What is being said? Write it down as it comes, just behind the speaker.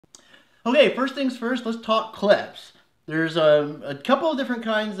Okay, first things first, let's talk clips. There's a couple of different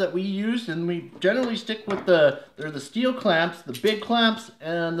kinds that we use, and we generally stick with they're the steel clamps, the big clamps,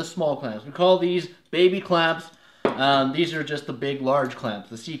 and the small clamps. We call these baby clamps. These are just the big, large clamps,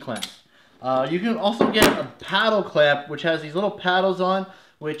 the C clamps. You can also get a paddle clamp, which has these little paddles on,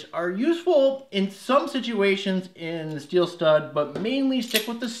 which are useful in some situations in the steel stud, but mainly stick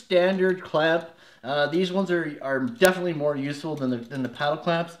with the standard clamp. These ones are definitely more useful than the paddle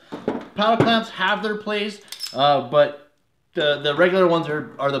clamps. Paddle clamps have their place, but the regular ones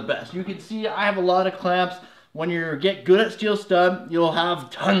are the best. You can see I have a lot of clamps. When you get good at steel stud, you'll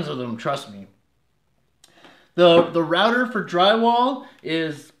have tons of them, trust me. The router for drywall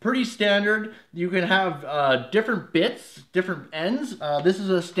is pretty standard. You can have different bits, different ends. This is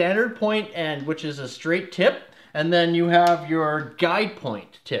a standard point end, which is a straight tip. And then you have your guide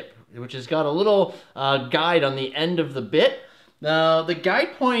point tip, which has got a little guide on the end of the bit. Now, the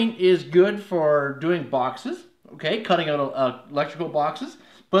guide point is good for doing boxes, okay, cutting out electrical boxes.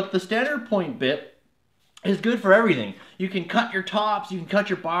 But the standard point bit is good for everything. You can cut your tops, you can cut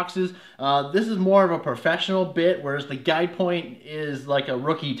your boxes. This is more of a professional bit, whereas the guide point is like a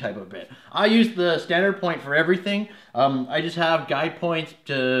rookie type of bit. I use the standard point for everything. I just have guide points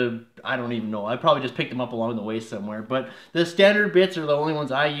to, I don't even know. I probably just picked them up along the way somewhere. But the standard bits are the only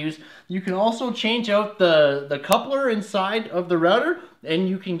ones I use. You can also change out the coupler inside of the router, and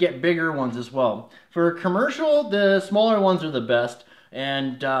you can get bigger ones as well. For commercial, the smaller ones are the best.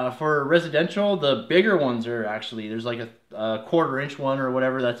 And for residential, the bigger ones are actually, there's like a quarter-inch one or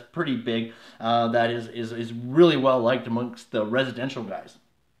whatever that's pretty big. That is really well liked amongst the residential guys.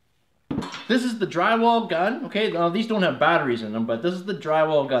 This is the drywall gun. Okay, now these don't have batteries in them, but this is the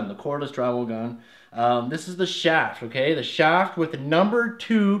drywall gun, the cordless drywall gun. This is the shaft. Okay, the shaft with the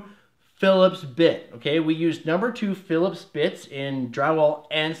 #2 Phillips bit. Okay, we use #2 Phillips bits in drywall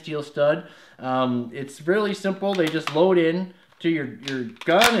and steel stud. It's really simple. They just load in to your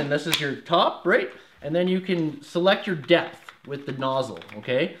gun, and this is your top, right? And then you can select your depth with the nozzle,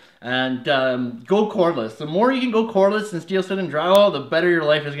 okay? And go cordless. The more you can go cordless in steel stud and drywall, the better your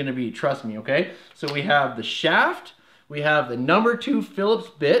life is gonna be, trust me, okay? So we have the shaft, we have the #2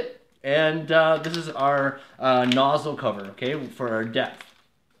 Phillips bit, and this is our nozzle cover, okay, for our depth.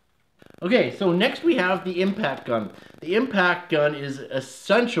 Okay, so next we have the impact gun. The impact gun is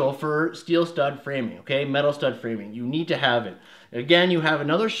essential for steel stud framing, okay? Metal stud framing. You need to have it. Again, you have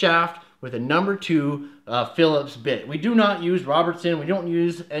another shaft with a #2 Phillips bit. We do not use Robertson. We don't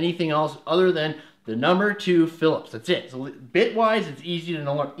use anything else other than the #2 Phillips. That's it. So bit-wise, it's easy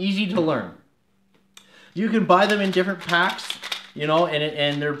to learn. You can buy them in different packs, you know, and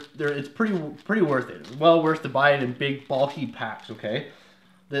it's pretty worth it. It's well worth to buy it in big, bulky packs, okay?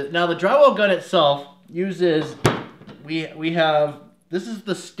 Now the drywall gun itself uses, this is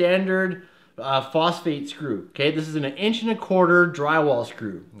the standard phosphate screw, okay? This is an 1.25" drywall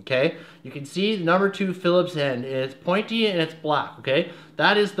screw, okay? You can see the #2 Phillips end, it's pointy and it's black, okay?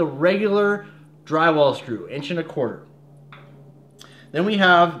 That is the regular drywall screw, 1.25". Then we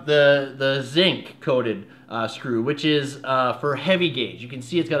have the zinc coated screw, which is for heavy gauge. You can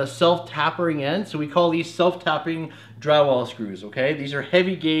see it's got a self-tapping end, so we call these self-tapping drywall screws, okay? These are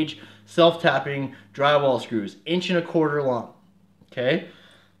heavy gauge self-tapping drywall screws, 1.25" long, okay?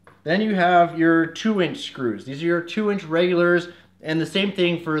 Then you have your 2-inch screws. These are your 2-inch regulars, and the same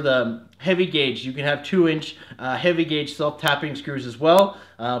thing for the heavy gauge. You can have 2-inch heavy gauge self-tapping screws as well,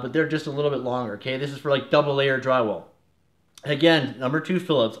 but they're just a little bit longer, okay? This is for like double layer drywall. Again, #2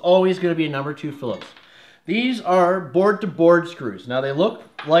 Phillips, always going to be a #2 Phillips. These are board-to-board screws. Now they look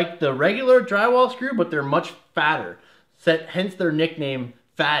like the regular drywall screw, but they're much fatter. Hence their nickname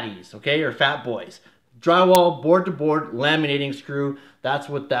fatties, okay, or fat boys. Drywall, board-to-board, laminating screw. That's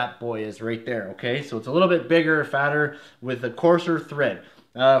what that boy is right there, okay? So it's a little bit bigger, fatter, with a coarser thread.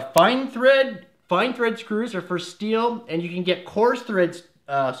 Fine thread screws are for steel, and you can get coarse thread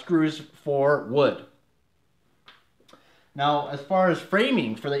screws for wood. Now, as far as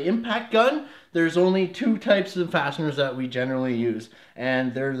framing, for the impact gun, there's only 2 types of fasteners that we generally use.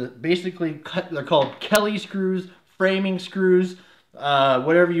 And they're they're called Kelly screws, framing screws,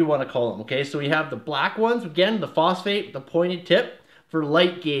 whatever you want to call them, okay? So we have the black ones, again, the phosphate, the pointed tip, for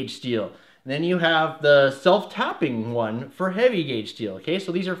light gauge steel. And then you have the self-tapping one for heavy gauge steel, okay?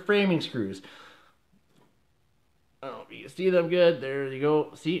 So these are framing screws. Oh, you see them good. There you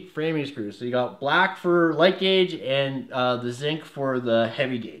go. See, framing screws. So you got black for light gauge and the zinc for the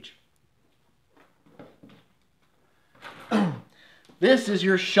heavy gauge. This is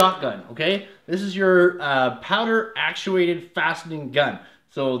your shotgun, okay? This is your powder actuated fastening gun.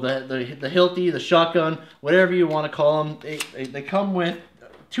 So the Hilti, the shotgun, whatever you want to call them, they come with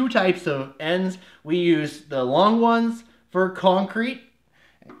two types of ends. We use the long ones for concrete,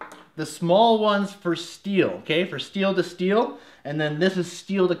 the small ones for steel, okay, for steel to steel, and then this is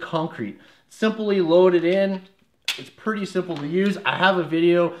steel to concrete. Simply load it in. It's pretty simple to use. I have a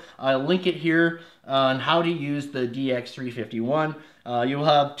video, I'll link it here, on how to use the DX351. You'll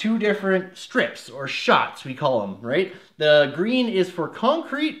have two different strips, or shots we call them, right? The green is for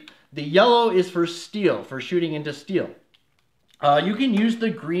concrete, the yellow is for steel, for shooting into steel. You can use the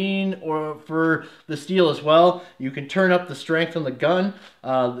green or for the steel as well. You can turn up the strength on the gun.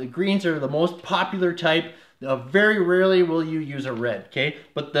 The greens are the most popular type. Very rarely will you use a red, okay?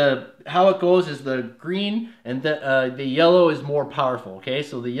 But how it goes is the green and the yellow is more powerful, okay?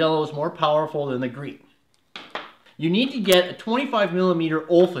 So the yellow is more powerful than the green. You need to get a 25mm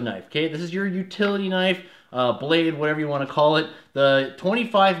Olfa knife, okay? This is your utility knife, blade, whatever you want to call it. The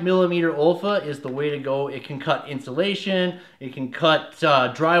 25mm Olfa is the way to go. It can cut insulation, it can cut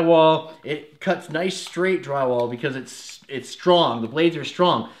drywall, it cuts nice straight drywall because it's strong. The blades are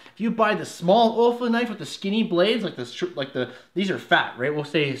strong. If you buy the small Olfa knife with the skinny blades, these are fat, right? We'll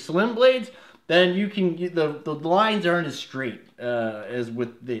say slim blades. Then the lines aren't as straight as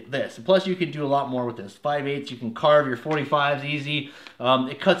with this. Plus, you can do a lot more with this. 5/8, you can carve your 45s easy.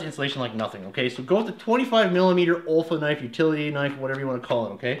 It cuts insulation like nothing. Okay, so go with the 25mm Olfa knife, utility knife, whatever you want to call it.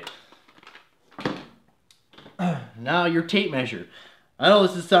 Okay. Now your tape measure. I know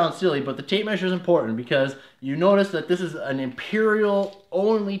this sounds silly, but the tape measure is important because you notice that this is an imperial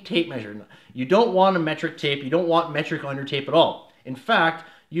only tape measure. You don't want a metric tape. You don't want metric on your tape at all. In fact,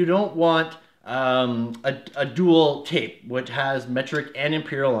 you don't want a dual tape which has metric and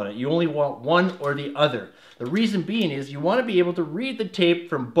imperial on it. You only want one or the other. The reason being is you want to be able to read the tape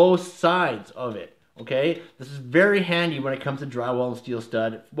from both sides of it. Okay, this is very handy when it comes to drywall and steel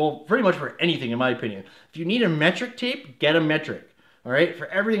stud. Well, pretty much for anything in my opinion. If you need a metric tape, get a metric. All right, for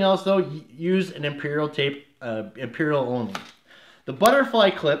everything else though, use an imperial tape, imperial only. The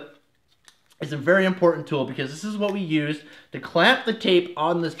butterfly clip is a very important tool because this is what we use to clamp the tape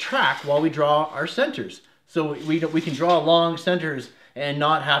on the track while we draw our centers. So we can draw long centers and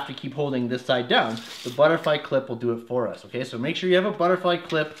not have to keep holding this side down. The butterfly clip will do it for us, okay? So make sure you have a butterfly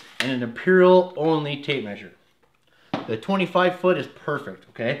clip and an imperial only tape measure. The 25 foot is perfect,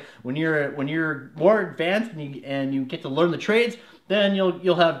 okay? When you're more advanced and you get to learn the trades, then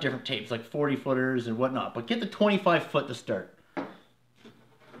you'll have different tapes like 40 footers and whatnot. But get the 25 foot to start.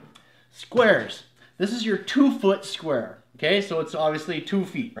 Squares. This is your 2 foot square, okay? So it's obviously 2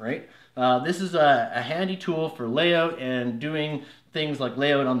 feet, right? This is a handy tool for layout and doing things like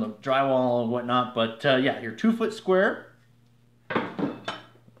layout on the drywall and whatnot. But yeah, your 2 foot square.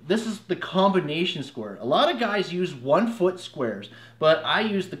 This is the combination square. A lot of guys use 1 foot squares, but I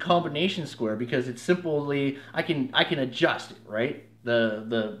use the combination square because it's simply I can adjust it, right? Where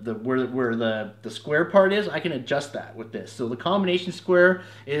the square part is, I can adjust that with this. So the combination square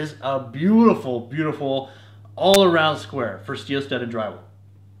is a beautiful, beautiful all-around square for steel stud and drywall.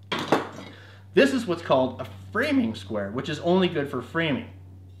 This is what's called a framing square, which is only good for framing.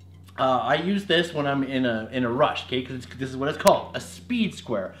 I use this when I'm in a rush, okay? Because this is what it's called, a speed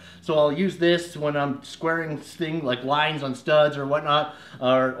square. So I'll use this when I'm squaring things like lines on studs or whatnot,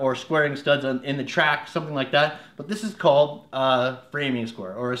 or squaring studs in the track, something like that. But this is called a framing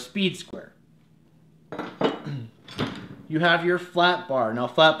square or a speed square. You have your flat bar. Now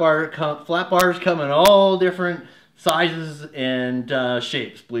flat bars come in all different sizes and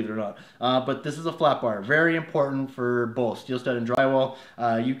shapes, believe it or not. But this is a flat bar. Very important for both steel stud and drywall.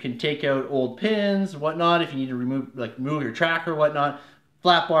 You can take out old pins, whatnot, if you need to move your track or whatnot.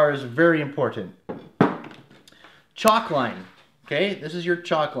 Flat bar is very important. Chalk line. Okay, this is your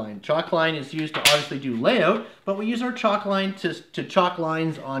chalk line. Chalk line is used to obviously do layout, but we use our chalk line to chalk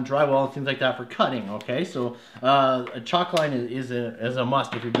lines on drywall and things like that for cutting. Okay, so a chalk line is a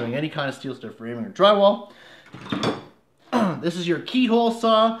must if you're doing any kind of steel stud framing or drywall. This is your keyhole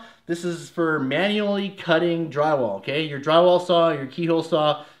saw. This is for manually cutting drywall, okay? Your drywall saw, your keyhole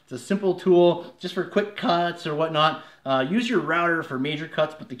saw, it's a simple tool just for quick cuts or whatnot. Use your router for major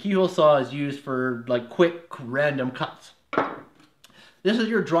cuts, but the keyhole saw is used for like quick random cuts. This is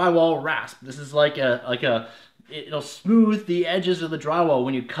your drywall rasp. This is it'll smooth the edges of the drywall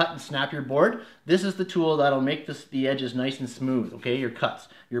when you cut and snap your board. This is the tool that'll make the edges nice and smooth, okay? Your cuts,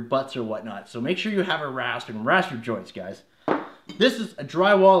 your butts or whatnot. So make sure you have a rasp and rasp your joints, guys. This is a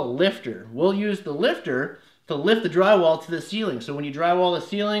drywall lifter. We'll use the lifter to lift the drywall to the ceiling. So when you drywall the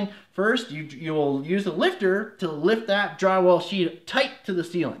ceiling, first you will use the lifter to lift that drywall sheet tight to the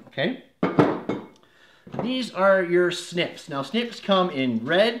ceiling, okay? These are your snips. Now snips come in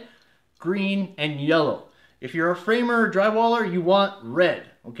red, green, and yellow. If you're a framer or drywaller, you want red,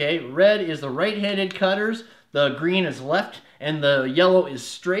 okay? Red is the right-handed cutters, the green is left, and the yellow is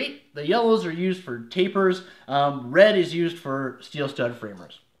straight. The yellows are used for tapers. Red is used for steel stud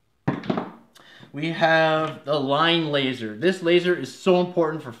framers. We have the line laser. This laser is so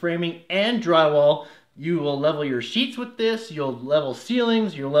important for framing and drywall. You will level your sheets with this. You'll level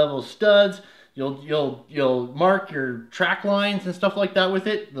ceilings. You'll level studs. You'll mark your track lines and stuff like that with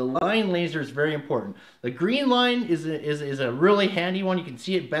it. The line laser is very important. The green line is a really handy one. You can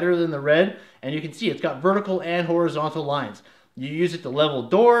see it better than the red, and you can see it's got vertical and horizontal lines. You use it to level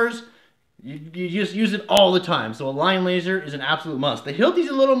doors. You just use it all the time. So a line laser is an absolute must. The Hilti's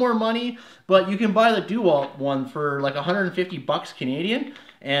a little more money, but you can buy the Drywall one for like 150 bucks Canadian,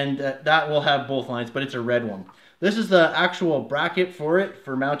 and that will have both lines, but it's a red one. This is the actual bracket for it,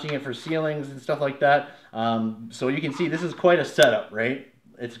 for mounting it for ceilings and stuff like that. So you can see this is quite a setup, right?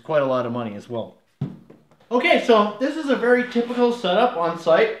 It's quite a lot of money as well. Okay, so this is a very typical setup on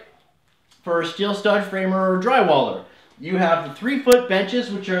site for a steel stud framer or drywaller. You have the 3-foot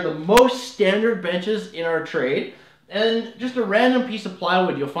benches, which are the most standard benches in our trade, and just a random piece of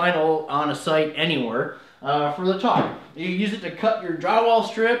plywood you'll find on a site anywhere for the top. You use it to cut your drywall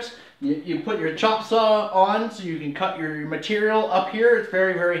strips. You put your chop saw on so you can cut your material up here. It's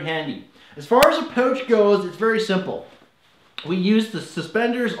very, very handy. As far as a pouch goes, it's very simple. We use the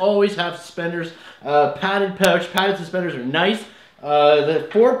suspenders, always have suspenders. Padded pouch, padded suspenders are nice. The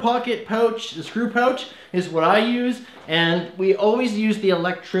 4-pocket pouch, the screw pouch, is what I use, and we always use the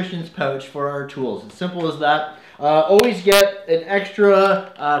electrician's pouch for our tools. It's simple as that. Always get an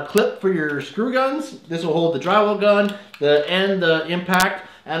extra clip for your screw guns. This will hold the drywall gun and the impact.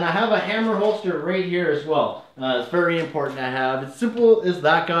 And I have a hammer holster right here as well. It's very important to have. It's simple as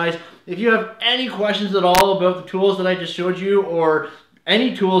that, guys. If you have any questions at all about the tools that I just showed you, or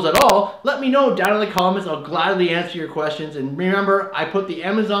any tools at all, let me know down in the comments. I'll gladly answer your questions. And remember, I put the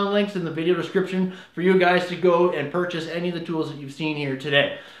Amazon links in the video description for you guys to go and purchase any of the tools that you've seen here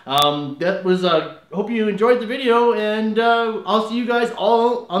today. Hope you enjoyed the video, and I'll see you guys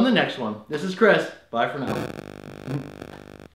all on the next one. This is Chris. Bye for now.